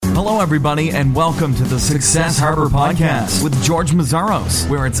Hello, everybody, and welcome to the Success Harbor Podcast with George Meszaros,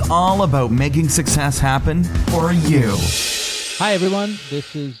 where it's all about making success happen for you. Hi, everyone.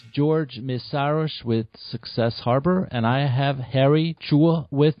 This is George Meszaros with Success Harbor, and I have Harry Chua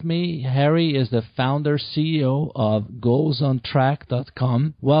with me. Harry is the founder, CEO of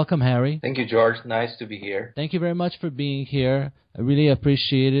GoalsOnTrack.com. Welcome, Harry. Thank you, George. Nice to be here. Thank you very much for being here. I really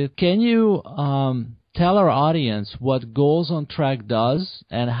appreciate it. Can you tell our audience what Goals on Track does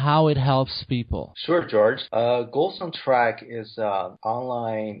and how it helps people? Sure, George. Goals on Track is an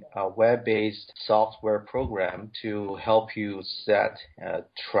online web-based software program to help you set,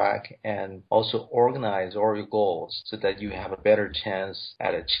 track, and also organize all your goals so that you have a better chance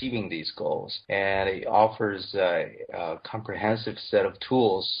at achieving these goals. And it offers a comprehensive set of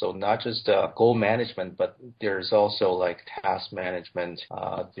tools, so not just goal management, but there's also like task management.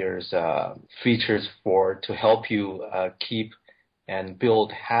 There's features to help you keep and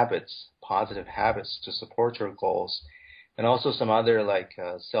build habits, positive habits to support your goals, and also some other like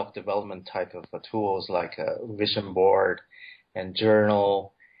self-development type of tools like a vision board and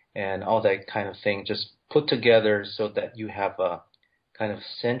journal and all that kind of thing, just put together so that you have a kind of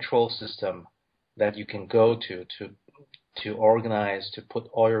central system that you can go to organize, to put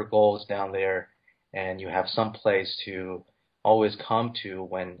all your goals down there, and you have some place to always come to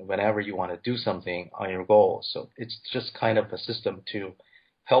whenever you want to do something on your goals. So it's just kind of a system to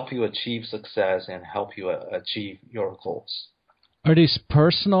help you achieve success and help you achieve your goals. Are these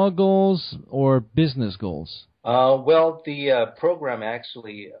personal goals or business goals? Well, the program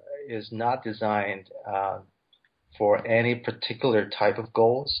actually is not designed for any particular type of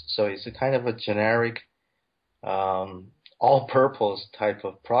goals. So it's a kind of a generic, all-purpose type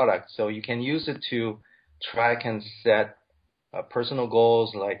of product. So you can use it to track and set personal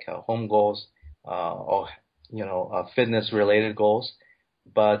goals like home goals or fitness related goals,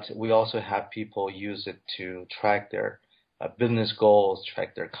 but we also have people use it to track their business goals,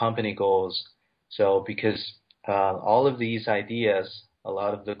 track their company goals. So because all of these ideas, a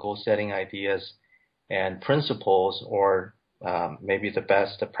lot of the goal setting ideas and principles, or maybe the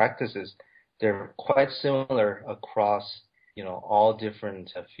best practices, they're quite similar across all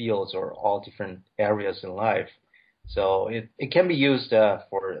different fields or all different areas in life. So it can be used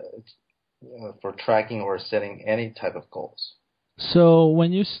for tracking or setting any type of goals. So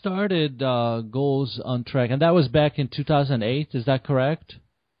when you started Goals on Track, and that was back in 2008, is that correct?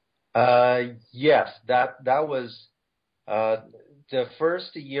 Yes, that was the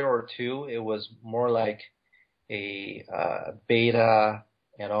first year or two. It was more like a beta,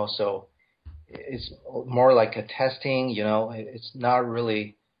 and also it's more like a testing. It's not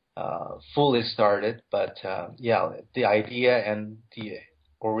really fully started, but the idea and the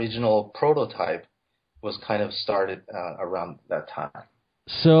original prototype was kind of started around that time.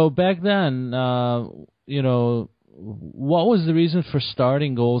 So back then, what was the reason for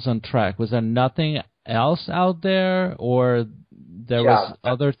starting Goals on Track? Was there nothing else out there, or there was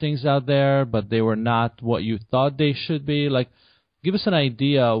other things out there, but they were not what you thought they should be? Like, give us an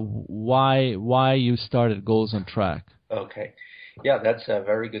idea why you started Goals on Track. Okay. Yeah, that's a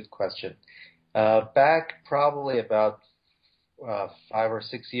very good question. Back probably about 5 or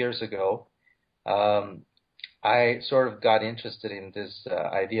 6 years ago, I sort of got interested in this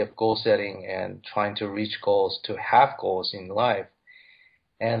idea of goal setting and trying to reach goals, to have goals in life.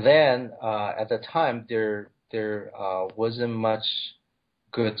 And then at the time, there wasn't much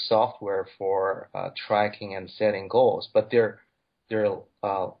good software for tracking and setting goals, but there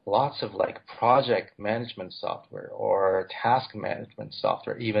are lots of like project management software or task management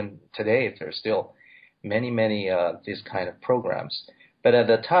software. Even today, there's still many these kind of programs. But at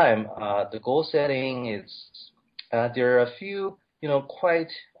the time, the goal setting is there are a few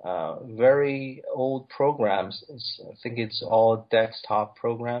quite very old programs. I think it's all desktop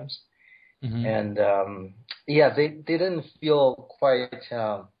programs, and they didn't feel quite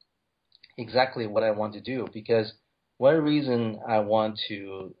exactly what I want to do, because one reason I want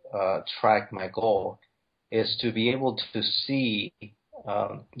to track my goal is to be able to see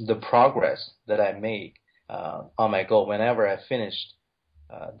the progress that I make on my goal whenever I finished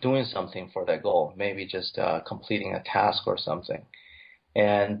doing something for that goal, maybe just completing a task or something.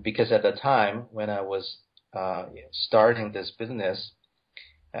 And because at the time when I was starting this business,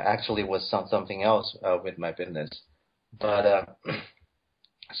 actually was something else with my business, but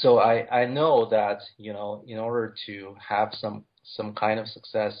so I know that, in order to have some kind of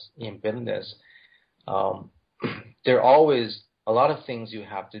success in business, there are always a lot of things you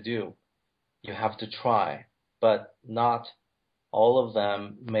have to do. You have to try, but not all of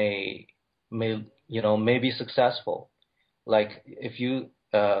them may be successful. Like if you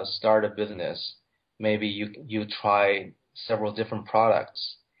start a business, maybe you try several different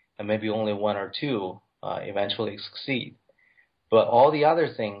products, and maybe only one or two eventually succeed. But all the other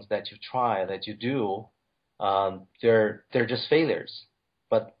things that you try, that you do, they're just failures.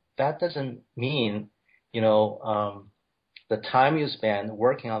 But that doesn't mean, the time you spend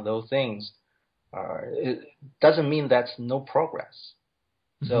working on those things, it doesn't mean that's no progress.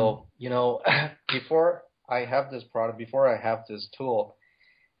 Mm-hmm. So, before I have this product, before I have this tool,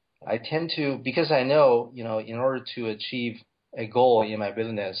 I tend to, because I know, in order to achieve a goal in my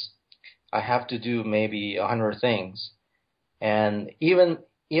business, I have to do maybe 100 things. And even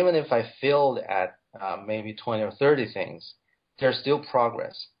if I failed at maybe 20 or 30 things, there's still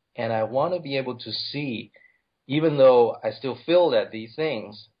progress. And I want to be able to see, even though I still failed at these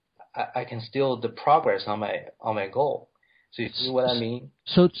things, I can still the progress on my goal. So you see what I mean?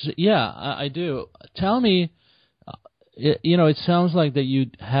 So yeah, I do. Tell me, it sounds like that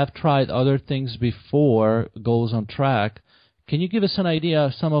you have tried other things before Goals on Track. Can you give us an idea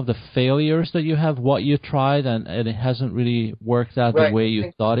of some of the failures that you have, what you tried, and it hasn't really worked out the way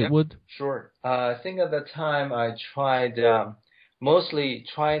you thought it would? Sure. I think at the time I tried mostly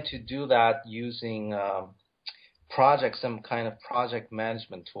trying to do that using some kind of project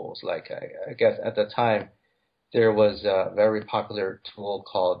management tools. Like I guess at the time there was a very popular tool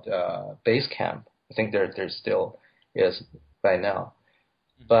called Basecamp. I think there still is by now.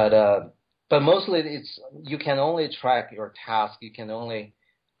 But mostly you can only track your task. You can only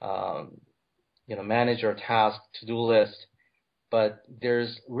manage your task to-do list. But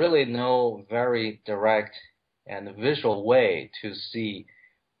there's really no very direct and visual way to see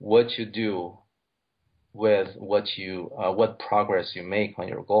what you do with what progress you make on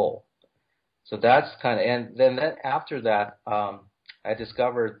your goal. So that's and then after that, I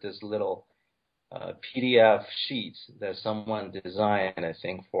discovered this little PDF sheets that someone designed, I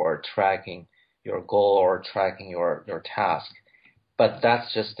think, for tracking your goal or tracking your task. But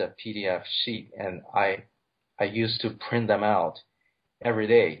that's just a PDF sheet, and I used to print them out every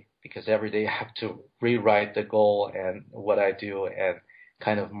day, because every day I have to rewrite the goal and what I do and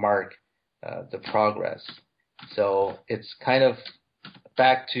kind of mark the progress. So it's kind of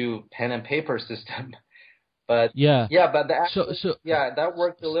back to pen and paper system. But but that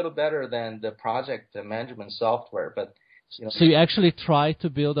worked a little better than the project management software. But so you actually tried to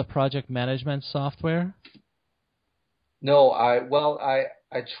build a project management software? No, I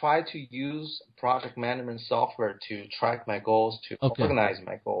tried to use project management software to track my goals, to organize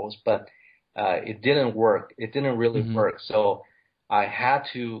my goals, but it didn't work. It didn't really work. So I had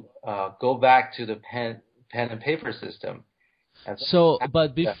to go back to the pen and paper system. So,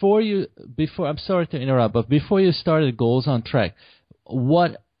 but I'm sorry to interrupt, but before you started Goals on Track,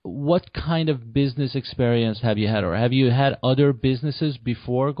 what kind of business experience have you had, or have you had other businesses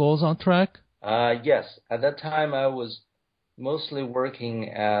before Goals on Track? Yes. At that time, I was mostly working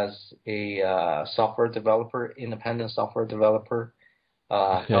as a software developer, independent software developer.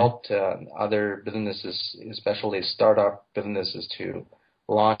 Helped other businesses, especially startup businesses, to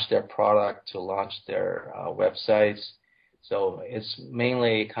launch their product, to launch their websites. So it's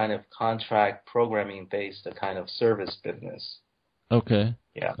mainly kind of contract programming based kind of service business. Okay.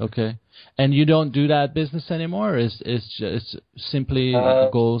 Yeah. Okay. And you don't do that business anymore? It's simply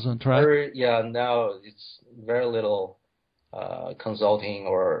Goals on Track? Now it's very little consulting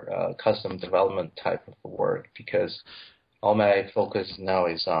or custom development type of work, because all my focus now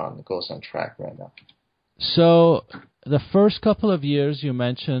is on Goals on Track right now. So the first couple of years you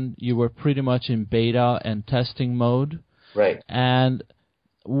mentioned you were pretty much in beta and testing mode. Right. And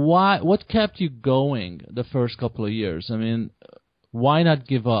what kept you going the first couple of years? I mean, why not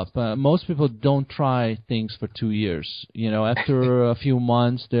give up? Most people don't try things for 2 years. After a few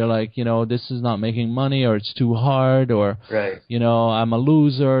months, they're like, this is not making money, or it's too hard, or, I'm a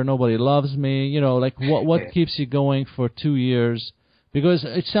loser, nobody loves me. What keeps you going for 2 years? Because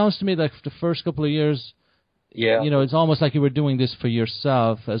it sounds to me like the first couple of years, it's almost like you were doing this for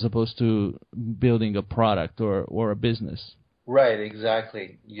yourself as opposed to building a product or a business. Right,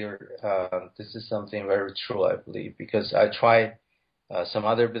 exactly. This is something very true, I believe, because I tried some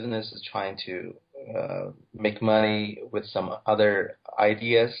other businesses trying to make money with some other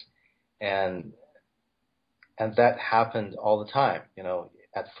ideas, and that happened all the time.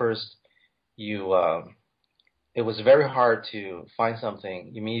 At first, it was very hard to find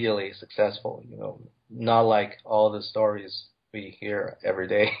something immediately successful. Not like all the stories we hear every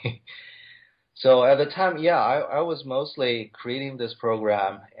day. So at the time, I was mostly creating this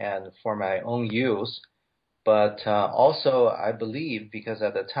program and for my own use, but also I believe, because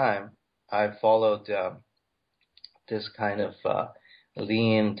at the time I followed this kind of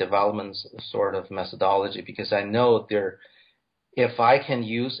lean development sort of methodology, because I know if I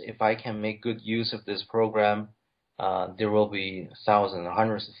can make good use of this program, there will be thousands,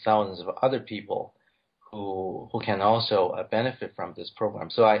 hundreds of thousands of other people who can also benefit from this program.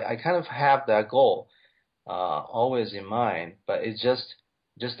 So I kind of have that goal always in mind, but it's just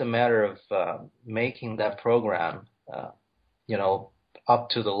a matter of making that program, up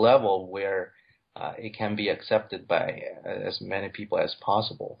to the level where it can be accepted by as many people as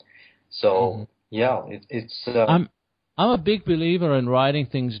possible. So it's. I'm a big believer in writing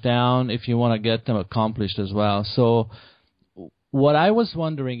things down if you want to get them accomplished as well. So what I was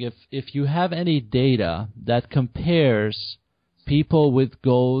wondering, if you have any data that compares people with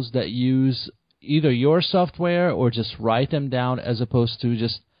goals that use either your software or just write them down, as opposed to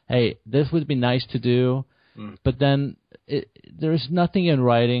just, hey, this would be nice to do, but then there's nothing in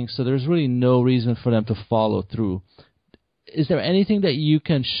writing, so there's really no reason for them to follow through. Is there anything that you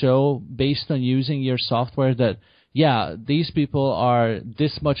can show based on using your software that, yeah, these people are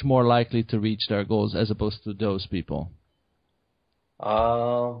this much more likely to reach their goals as opposed to those people?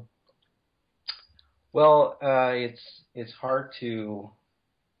 Well, it's hard to,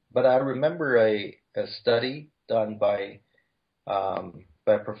 but I remember a study done by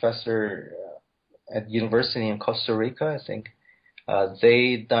a professor at university in Costa Rica, I think.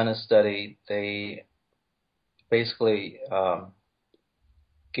 They done a study. They basically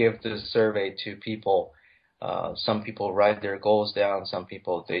give the survey to people. Some people write their goals down. Some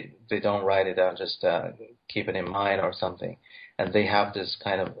people they don't write it down, just keep it in mind or something. And they have this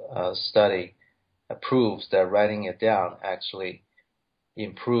kind of study that proves that writing it down actually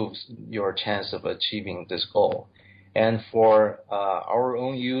improves your chance of achieving this goal. And for our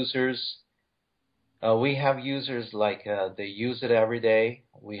own users, we have users like they use it every day.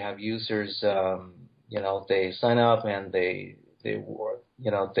 We have users, they sign up and they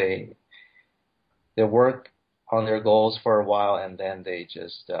work on their goals for a while, and then they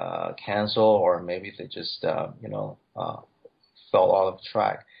just cancel, or maybe they just fell out of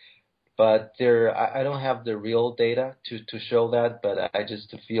track. But I don't have the real data to show that, but I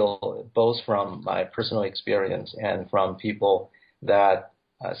just feel both from my personal experience and from people that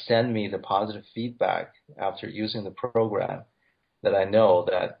send me the positive feedback after using the program, that I know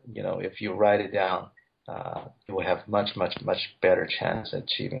that, if you write it down, you will have much, much, much better chance at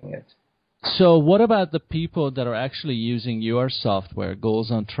achieving it. So what about the people that are actually using your software,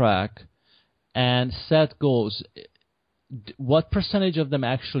 Goals on Track, and set goals? What percentage of them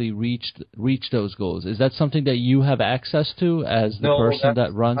actually reach those goals? Is that something that you have access to as the person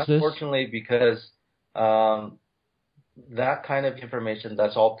that runs this? Unfortunately, because that kind of information,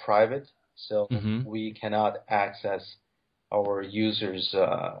 that's all private, so we cannot access our users'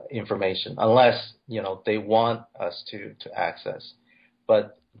 information unless they want us to access.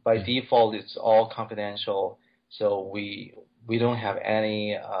 But by default, it's all confidential, so we don't have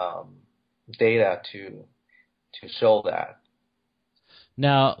any data to show that.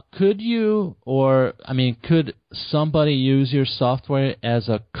 Now, could somebody use your software as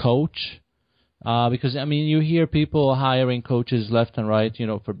a coach? Because, you hear people hiring coaches left and right,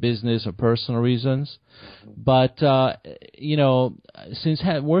 for business or personal reasons. But, since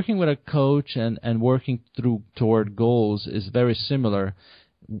working with a coach and working toward goals is very similar,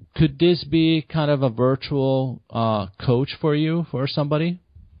 could this be kind of a virtual coach for somebody?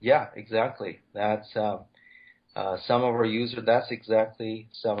 Yeah, exactly. That's some of our users. That's exactly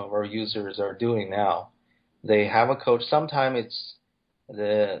some of our users are doing now. They have a coach. Sometimes it's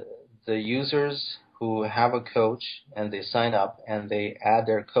the users who have a coach and they sign up and they add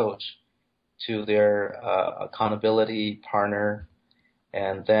their coach to their accountability partner,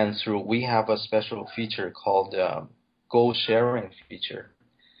 and then we have a special feature called goal sharing feature.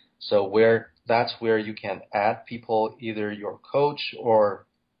 So that's where you can add people, either your coach or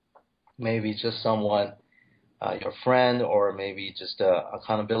maybe just someone, your friend, or maybe just a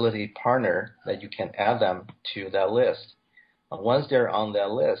accountability partner, that you can add them to that list. Once they're on that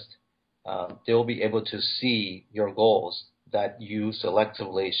list, they will be able to see your goals that you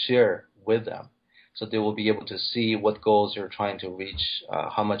selectively share with them. So they will be able to see what goals you're trying to reach,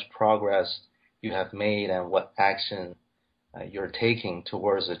 how much progress you have made, and what action you're taking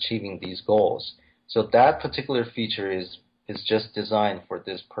towards achieving these goals. So that particular feature is just designed for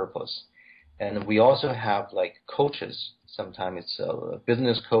this purpose. And we also have like coaches. Sometimes it's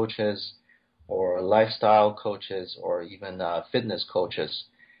business coaches or lifestyle coaches or even fitness coaches.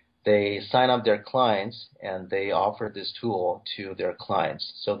 They sign up their clients and they offer this tool to their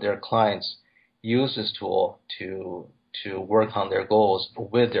clients. So their clients use this tool to work on their goals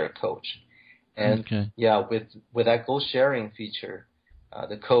with their coach. And with that goal sharing feature,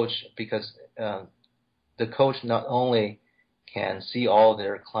 the coach, because the coach not only can see all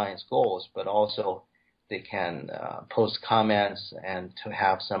their clients' goals, but also they can post comments and to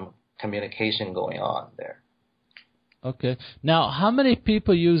have some communication going on there. Okay. Now, how many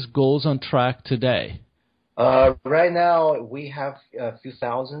people use Goals on Track today? Right now, we have a few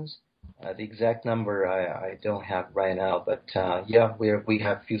thousands. The exact number I don't have right now, but we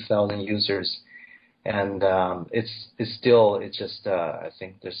have a few thousand users, and it's just I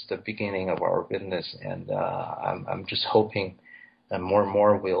think this is the beginning of our business, and I'm just hoping that more and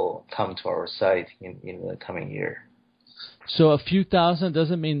more will come to our site in the coming year. So a few thousand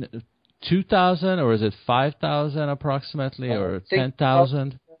doesn't mean 2,000, or is it 5,000 approximately, or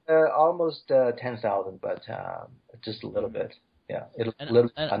 10,000? Almost 10,000, but just a little bit. Yeah, a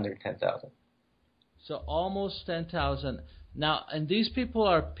little under 10,000. So almost 10,000. Now, and these people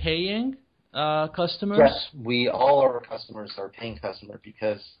are paying customers? Yes, all our customers are paying customers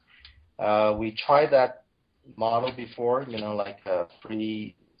because we tried that model before, like a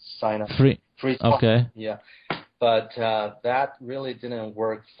free sign up. Free okay. Yeah. But that really didn't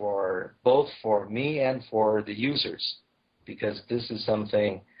work for both for me and for the users, because this is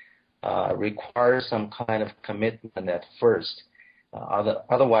something requires some kind of commitment at first.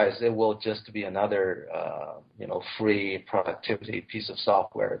 Otherwise, it will just be another free productivity piece of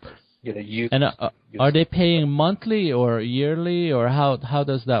software. Are they paying monthly or yearly, or how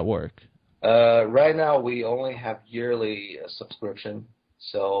does that work? Right now, we only have yearly subscription,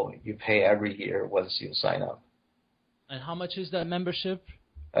 so you pay every year once you sign up. And how much is that membership?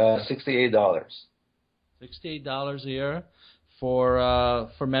 $68. $68 a year for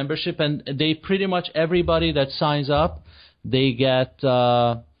membership, and they pretty much everybody that signs up, they get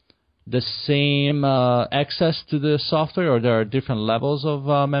the same access to the software, or there are different levels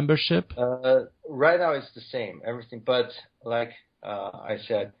of membership? Right now, it's the same, everything. But like I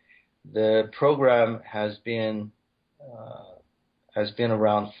said, the program has been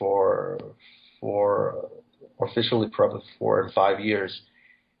around for officially probably 4 or 5 years,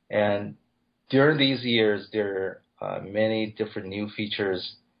 and during these years there are many different new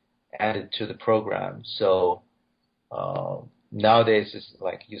features added to the program. So nowadays it's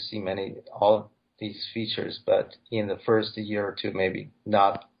like you see all these features, but in the first year or two maybe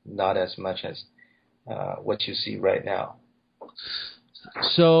not as much as what you see right now.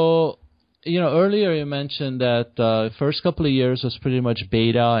 So, earlier you mentioned that the first couple of years was pretty much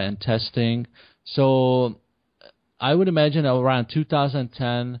beta and testing. So I would imagine around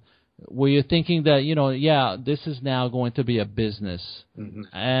 2010, were you thinking that, this is now going to be a business? Mm-hmm.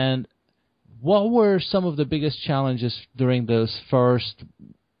 And what were some of the biggest challenges during those first,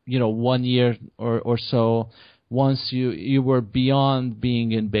 1 year or so, once you were beyond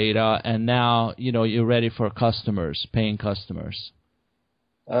being in beta and now, you're ready for customers, paying customers?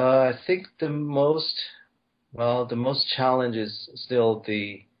 I think the most challenge is still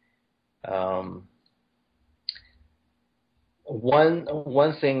the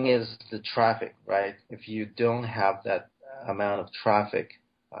one thing is the traffic, right? If you don't have that amount of traffic,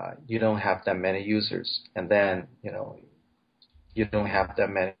 you don't have that many users, and then you don't have that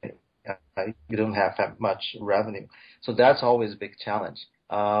many, you don't have that much revenue. So that's always a big challenge.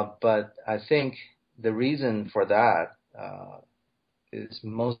 But I think the reason for that is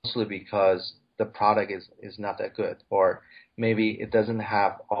mostly because the product is not that good, or maybe it doesn't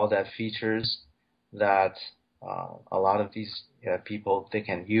have all that features that a lot of these people they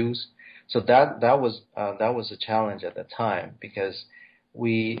can use. So that was a challenge at the time, because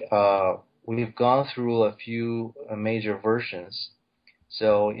we've gone through a few major versions.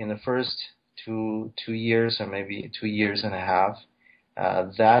 So in the first two years, or maybe 2 years and a half,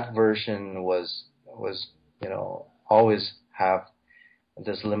 that version was always have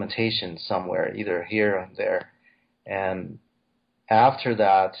this limitation somewhere, either here or there. And after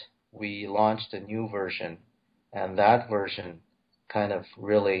that, we launched a new version, and that version kind of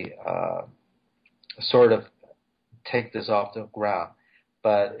really sort of take this off the ground.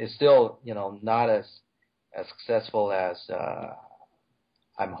 But it's still, not as successful as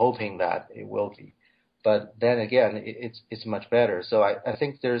I'm hoping that it will be. But then again, it's much better. So I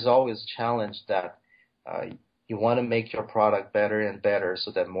think there's always a challenge that you want to make your product better and better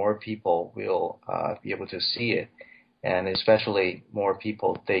so that more people will be able to see it, and especially more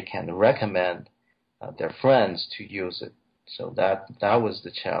people they can recommend their friends to use it. So that was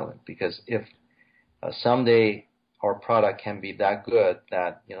the challenge, because if someday our product can be that good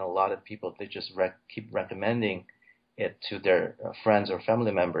that a lot of people they just keep recommending it to their friends or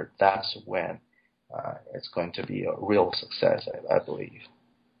family members, that's when it's going to be a real success, I believe.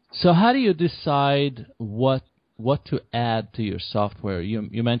 So how do you decide what what to add to your software.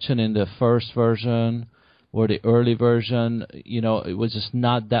 You mentioned in the first version or the early version, it was just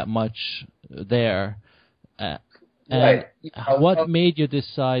not that much there. And right. What made you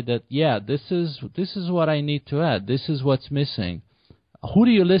decide that, this is what I need to add, this is what's missing? Who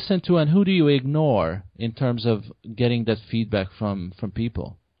do you listen to and who do you ignore in terms of getting that feedback from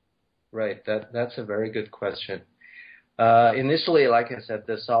people? Right, that's a very good question. Initially, like I said,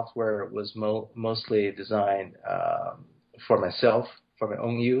 the software was mostly designed for myself, for my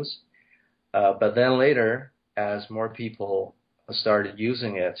own use. But then later, as more people started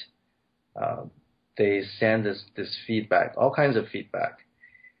using it, they send us this feedback, all kinds of feedback.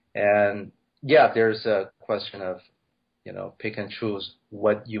 And there's a question of, pick and choose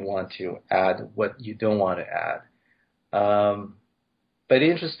what you want to add, what you don't want to add. But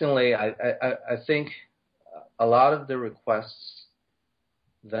interestingly, I think a lot of the requests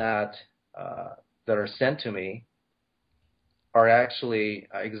that are sent to me are actually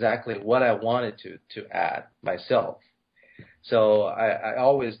exactly what I wanted to add myself. So I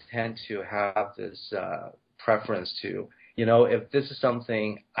always tend to have this preference to, if this is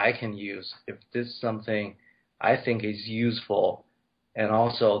something I can use, if this is something I think is useful, and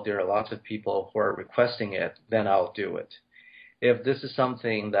also there are lots of people who are requesting it, then I'll do it. If this is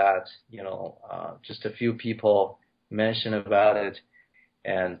something that, just a few people mention about it,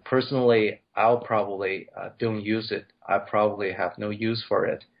 and personally I'll probably don't use it, I probably have no use for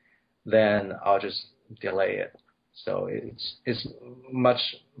it, then I'll just delay it. So it's much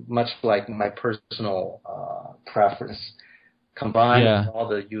like my personal preference combined with all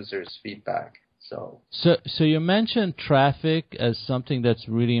the users' feedback. So you mentioned traffic as something that's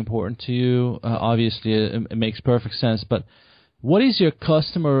really important to you. Obviously, it makes perfect sense. But what is your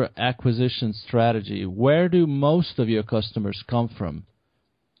customer acquisition strategy? Where do most of your customers come from?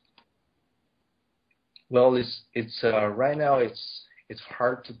 Well, it's right now it's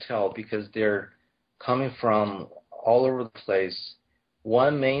hard to tell because they're coming from all over the place.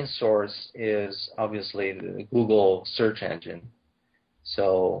 One main source is obviously the Google search engine.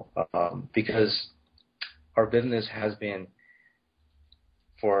 So because our business has been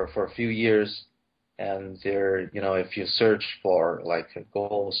for a few years, and there, if you search for like a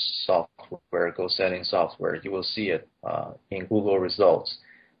goal software, goal setting software, you will see it in Google results.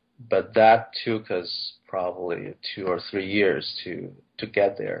 But that took us probably 2 or 3 years to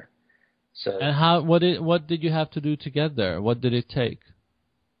get there. So. And what did you have to do to get there? What did it take?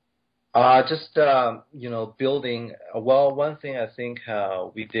 Just building. Well, one thing I think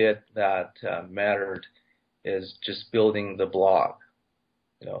we did that mattered is just building the blog.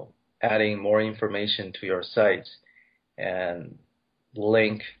 Adding more information to your site and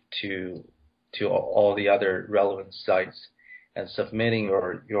link to all the other relevant sites, and submitting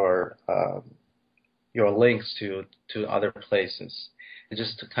your links to other places. It's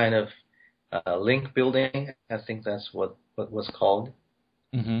just a kind of link building. I think that's what was called.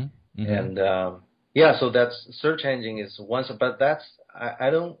 Mm-hmm. Mm-hmm. And so that's search engine is one, but I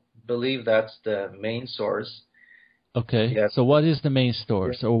don't believe that's the main source. Okay. Yeah. So what is the main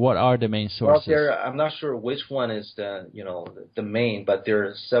source, or what are the main sources? Well, I'm not sure which one is the main, but there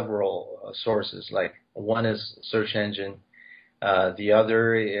are several sources. Like one is search engine, the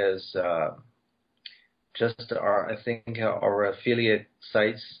other is just our affiliate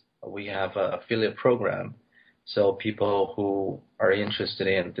sites. We have an affiliate program. So people who are interested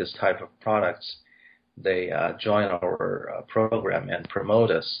in this type of products, they join our program and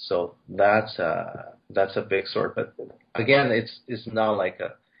promote us. So that's a big source. But again, it's not like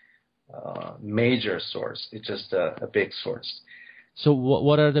a major source. It's just a big source. So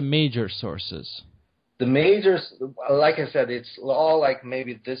what are the major sources? The majors, like I said, it's all like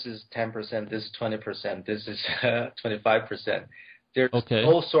maybe this is 10%, this is 20%, this is 25%. There's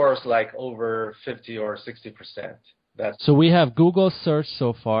no source like over 50 or 60%. So we have Google search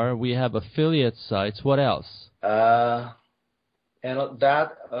so far. We have affiliate sites. What else? And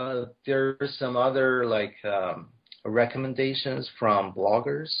that there's some other like recommendations from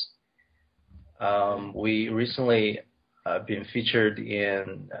bloggers. We recently been featured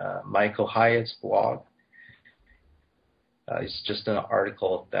in Michael Hyatt's blog. It's just an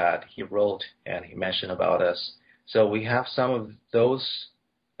article that he wrote, and he mentioned about us. So we have some of those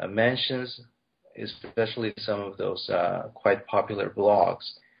mentions, especially some of those quite popular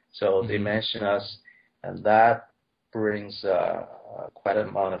blogs. So they mention us, and that brings quite an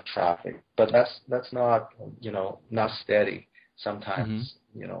amount of traffic. But that's not not steady. Sometimes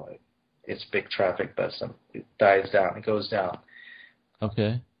it's big traffic, but it dies down, it goes down.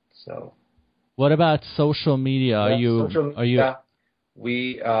 Okay. So. What about social media? Social media,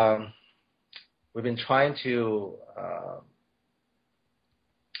 we we've been trying to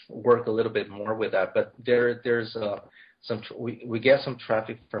work a little bit more with that. But there's we get some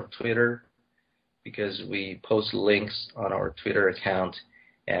traffic from Twitter because we post links on our Twitter account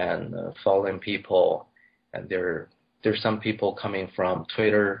and following people, and there's some people coming from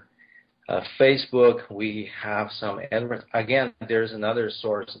Twitter. Facebook, we have some again, there's another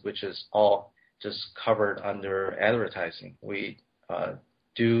source which is all just covered under advertising. We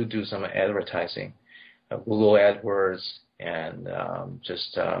do some advertising, Google AdWords and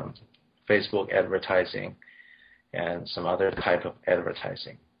just Facebook advertising and some other type of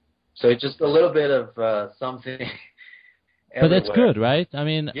advertising. So it's just a little bit of something. But that's good, right? I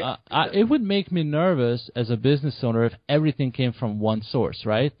mean, yeah. It would make me nervous as a business owner if everything came from one source,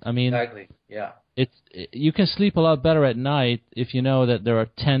 right? I mean, exactly. Yeah. You can sleep a lot better at night if you know that there are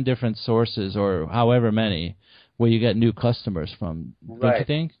 10 different sources or however many where you get new customers from. Right. Don't you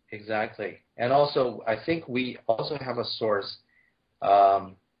think? Exactly. And also, I think we also have a source.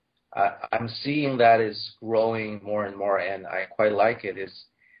 I'm seeing that is growing more and more, and I quite like it. Is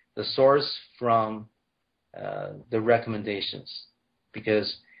the source from the recommendations,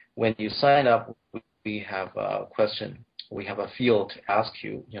 because when you sign up, we have a question. We have a field to ask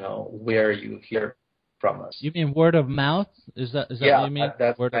you, where you hear from us. You mean word of mouth? Is that what you mean?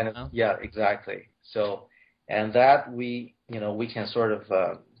 That's word kind of mouth? Yeah, exactly. So, and that we can sort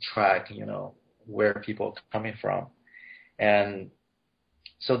of track, where people are coming from, and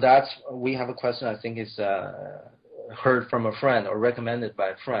so we have a question. I think is heard from a friend or recommended by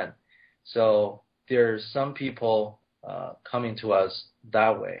a friend. So there's some people coming to us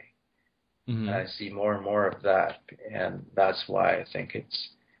that way. Mm-hmm. And I see more and more of that, and that's why I think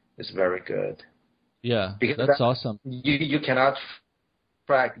it's very good. Yeah, because that's awesome. You cannot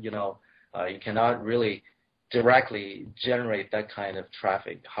track, you cannot really directly generate that kind of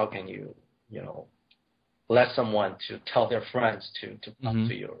traffic. How can you, let someone to tell their friends to come mm-hmm.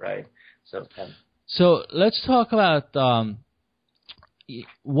 to you, right? So let's talk about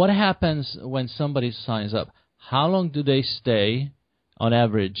what happens when somebody signs up. How long do they stay on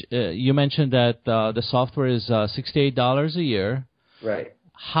average? You mentioned that the software is $68 a year. Right.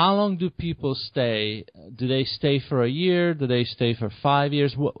 How long do people stay? Do they stay for a year? Do they stay for 5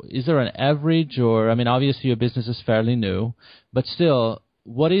 years? Is there an average? Or, I mean, obviously your business is fairly new, but still,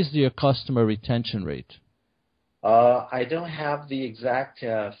 what is your customer retention rate? I don't have the exact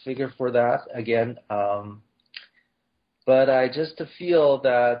figure for that, again, but I just feel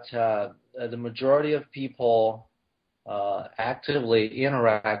that the majority of people actively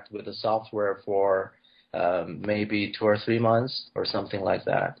interact with the software for maybe 2 or 3 months or something like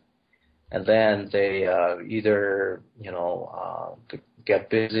that. And then they either, get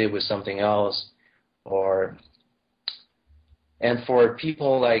busy with something else, and for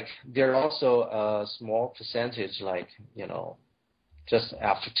people there are also a small percentage, just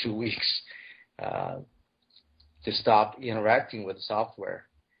after 2 weeks, to stop interacting with the software.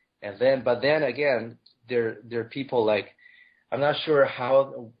 But then again, there are people I'm not sure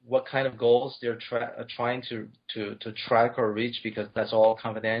what kind of goals they're trying to track or reach, because that's all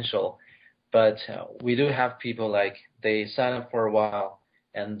confidential. But we do have people they sign up for a while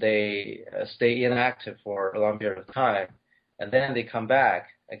and they stay inactive for a long period of time, and then they come back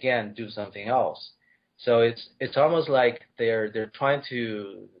again, do something else. So it's almost like they're trying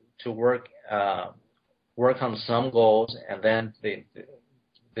to work on some goals, and then they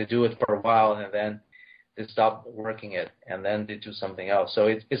do it for a while, and then they stop working it, and then they do something else. So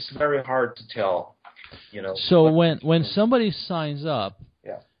it's very hard to tell, So when somebody signs up,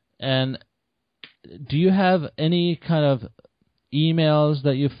 yeah, and do you have any kind of emails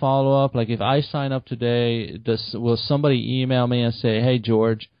that you follow up? Like if I sign up today, will somebody email me and say, "Hey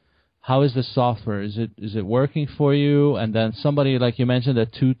George, how is the software? Is it working for you?" And then somebody, like you mentioned,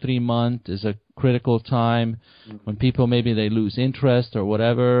 that 2-3 month is a critical time when people maybe they lose interest or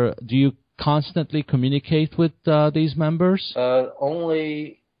whatever. Do you constantly communicate with these members?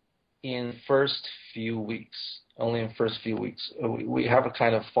 Only in first few weeks. We have a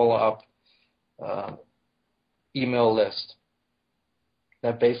kind of follow-up email list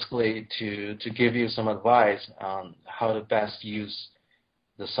that basically to give you some advice on how to best use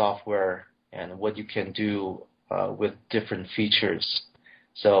the software and what you can do with different features.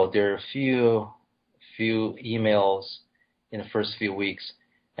 So there are few emails in the first few weeks,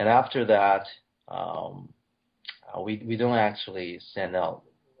 and after that, we don't actually send out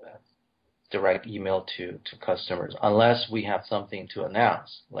direct email to customers unless we have something to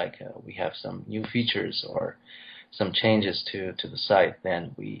announce, like we have some new features or some changes to the site.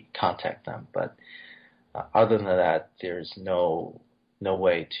 Then we contact them. But other than that, there's no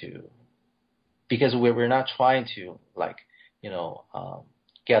way to because we're not trying to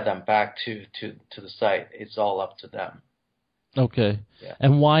get them back to the site. It's all up to them. Okay. Yeah.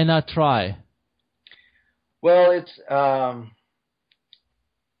 And why not try? Well, it's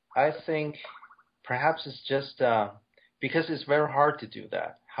I think perhaps it's just because it's very hard to do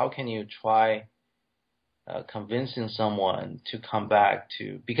that. How can you try convincing someone to come back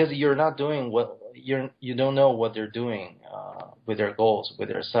to, because you're not doing you don't know what they're doing with their goals, with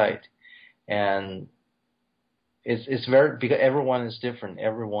their site, and it's very, because everyone is different,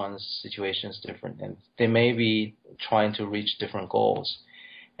 everyone's situation is different, and they may be trying to reach different goals.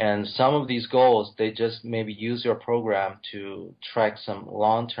 And some of these goals, they just maybe use your program to track some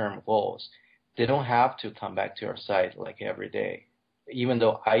long-term goals. They don't have to come back to your site like every day, even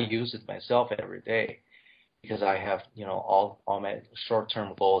though I use it myself every day because I have, all my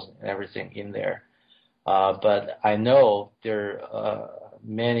short-term goals and everything in there. But I know there are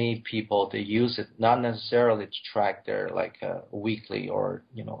many people, they use it not necessarily to track their weekly or,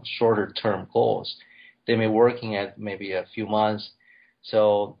 shorter-term goals. They may be working at maybe a few months.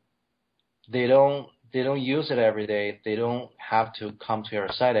 So they don't use it every day. They don't have to come to your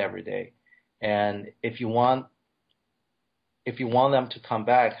site every day. And if you want them to come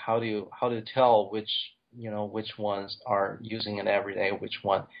back, how do you tell which ones are using it every day, which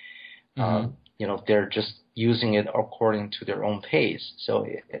one they're just using it according to their own pace. So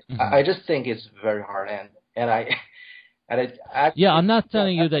I just think it's very hard, and I I'm not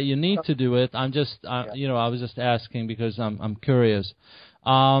telling you that you need to do it. I'm just, I was just asking because I'm curious.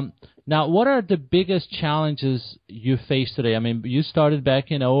 Now, what are the biggest challenges you face today? I mean, you started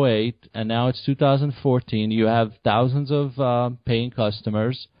back in 2008, and now it's 2014. You have thousands of paying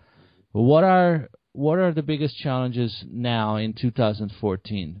customers. What are the biggest challenges now in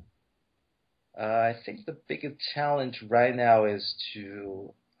 2014? I think the biggest challenge right now is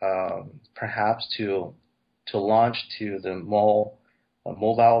to perhaps to launch to the mobile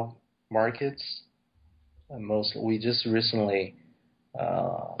markets. We just recently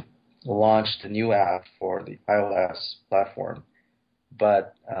launched a new app for the iOS platform,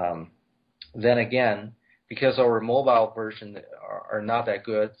 but then again, because our mobile version are not that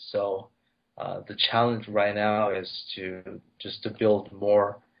good, so the challenge right now is to build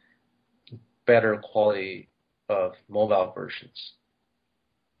more better quality of mobile versions.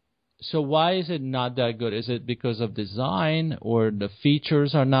 So why is it not that good? Is it because of design, or the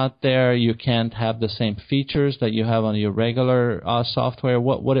features are not there? You can't have the same features that you have on your regular software.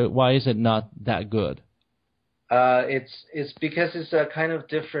 Why is it not that good? It's because it's a kind of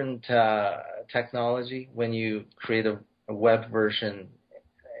different technology when you create a web version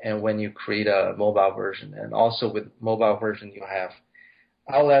and when you create a mobile version. And also with mobile version, you have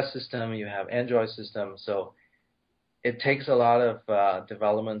iOS system, you have Android system, so it takes a lot of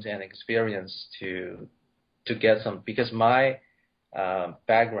development and experience to get some, because my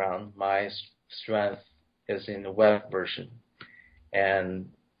background, my strength is in the web version, and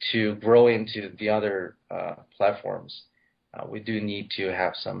to grow into the other platforms, we do need to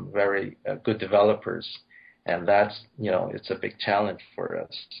have some very good developers, and that's, it's a big challenge for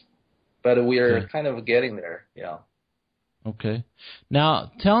us, but we are kind of getting there, Okay.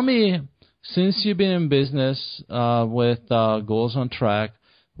 Now, tell me, since you've been in business with Goals on Track,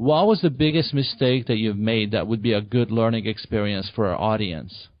 what was the biggest mistake that you've made that would be a good learning experience for our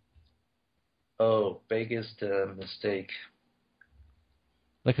audience? Oh, biggest mistake.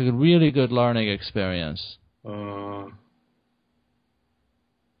 Like a really good learning experience.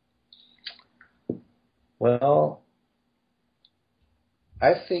 Well,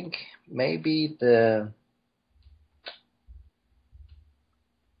 I think maybe the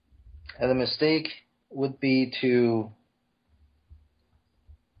mistake would be to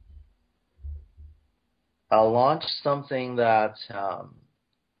launch something that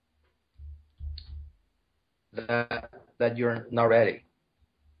that you're not ready.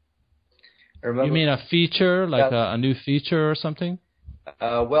 Remember, you mean a feature, like a new feature or something?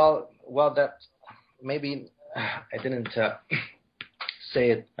 Well, that maybe I didn't say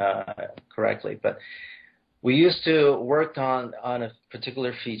it correctly, but we used to work on a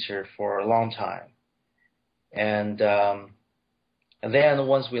particular feature for a long time, and then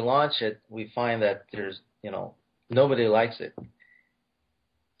once we launch it, we find that there's nobody likes it.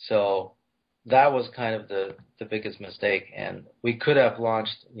 So that was kind of the biggest mistake, and we could have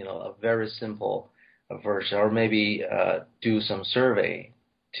launched a very simple version, or maybe do some survey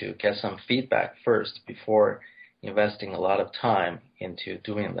to get some feedback first before investing a lot of time into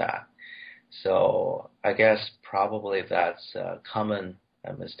doing that. So I guess probably that's a common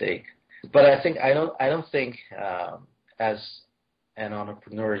mistake. But I don't think as an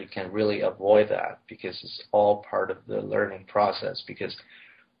entrepreneur, you can really avoid that because it's all part of the learning process. Because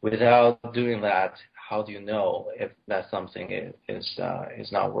without doing that, how do you know if that something is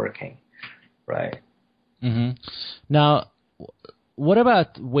not working, right? Mm-hmm. Now, what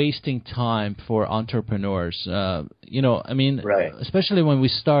about wasting time for entrepreneurs? Right. Especially when we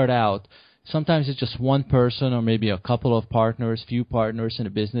start out, sometimes it's just one person or maybe a couple of partners, few partners in a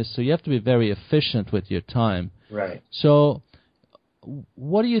business. So you have to be very efficient with your time. Right. So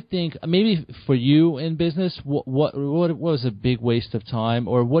what do you think, maybe for you in business, what was a big waste of time,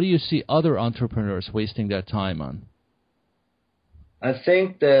 or what do you see other entrepreneurs wasting their time on? I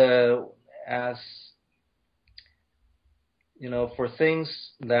think for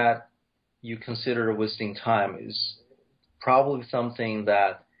things that you consider wasting time is probably something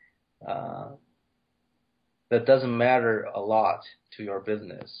that doesn't matter a lot to your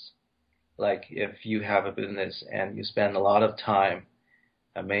business. Like if you have a business and you spend a lot of time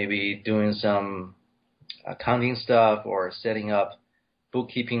maybe doing some accounting stuff or setting up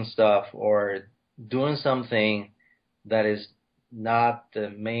bookkeeping stuff or doing something that is not the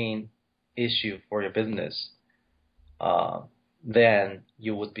main issue for your business, then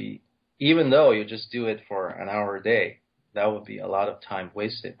you would be, even though you just do it for an hour a day, that would be a lot of time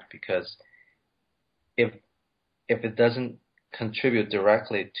wasted, because if it doesn't contribute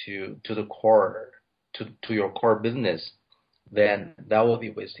directly to the core, to your core business, then that will be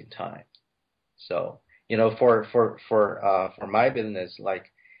wasting time. So, for my business,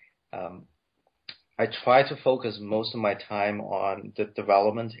 like, I try to focus most of my time on the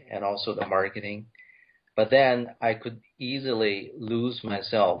development and also the marketing, but then I could easily lose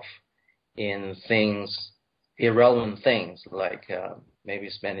myself in irrelevant things, like maybe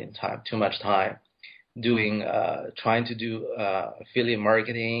spending too much time trying to do affiliate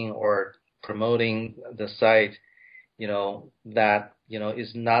marketing or promoting the site, that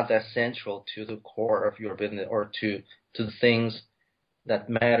is not that central to the core of your business or to the things that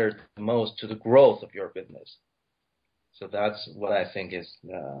matter the most to the growth of your business. So that's what I think is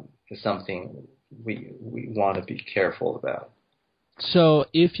something we want to be careful about. So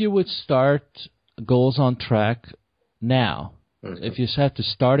if you would start Goals on Track now, mm-hmm. if you had to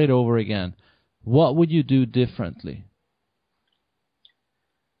start it over again, what would you do differently?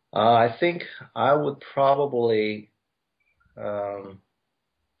 I think I would probably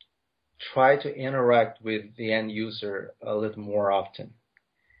try to interact with the end user a little more often,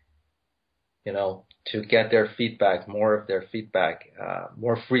 to get their feedback, more of their feedback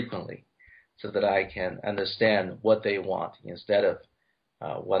more frequently, so that I can understand what they want instead of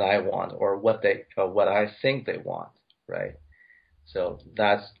what I want or what I think they want, right? So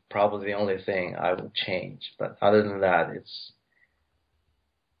that's probably the only thing I would change. But other than that,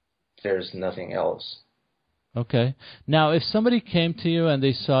 there's nothing else. Okay. Now, if somebody came to you and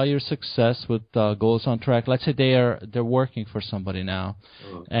they saw your success with Goals on Track, let's say they're working for somebody now,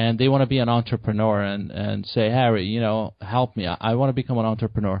 and they want to be an entrepreneur and say, Harry, help me. I want to become an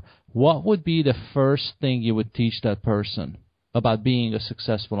entrepreneur. What would be the first thing you would teach that person about being a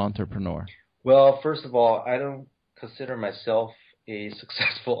successful entrepreneur? Well, first of all, I don't consider myself a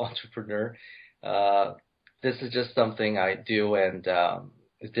successful entrepreneur. This is just something I do, and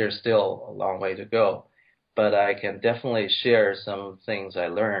there's still a long way to go. But I can definitely share some things I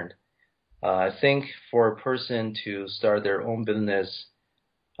learned. I think for a person to start their own business,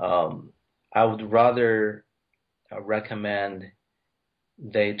 I would rather recommend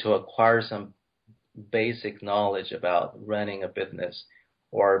they to acquire some basic knowledge about running a business,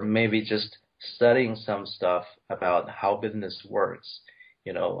 or maybe just studying some stuff about how business works.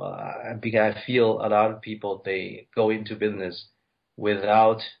 Because I feel a lot of people, they go into business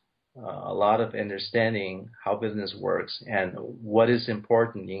without a lot of understanding how business works and what is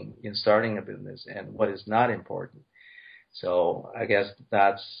important in starting a business and what is not important. So I guess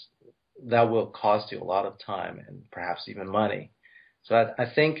that will cost you a lot of time and perhaps even money. So I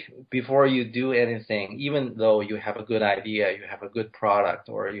think before you do anything, even though you have a good idea, you have a good product,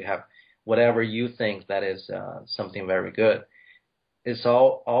 or you have whatever you think that is something very good, it's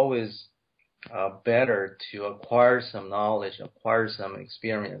always better to acquire some knowledge, acquire some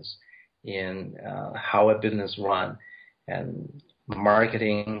experience in how a business runs and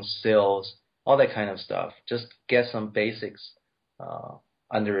marketing, sales, all that kind of stuff. Just get some basics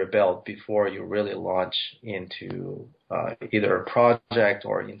under your belt before you really launch into either a project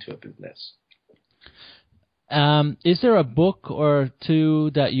or into a business. Is there a book or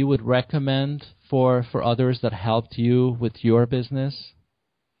two that you would recommend for others that helped you with your business?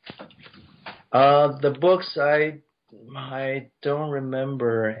 The books, I don't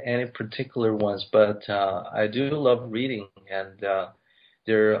remember any particular ones, but I do love reading and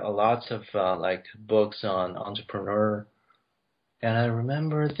there are lots of like books on entrepreneur. And I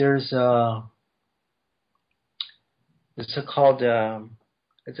remember is it called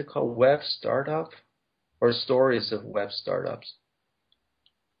Web Startup or Stories of Web Startups?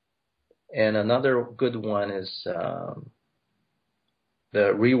 And another good one is the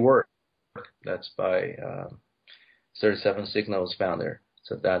Rework. That's by 37 Signals founder.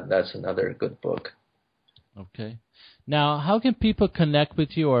 So that's another good book. Okay. Now, how can people connect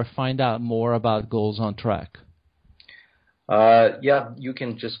with you or find out more about Goals on Track? You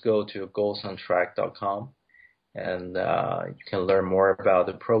can just go to goalsontrack.com and you can learn more about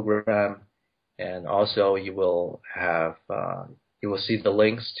the program. And also you will see the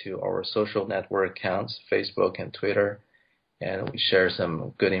links to our social network accounts, Facebook and Twitter. And we share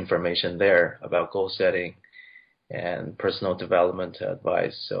some good information there about goal setting and personal development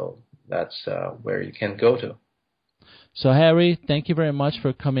advice. So that's where you can go to. So, Harry, thank you very much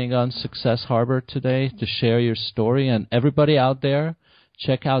for coming on Success Harbor today to share your story. And everybody out there,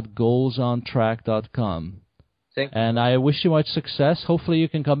 check out goalsontrack.com. Thank you. And I wish you much success. Hopefully you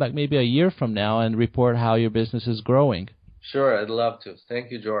can come back maybe a year from now and report how your business is growing. Sure, I'd love to.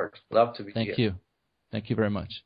 Thank you, George. Love to be here. Thank you. Thank you very much.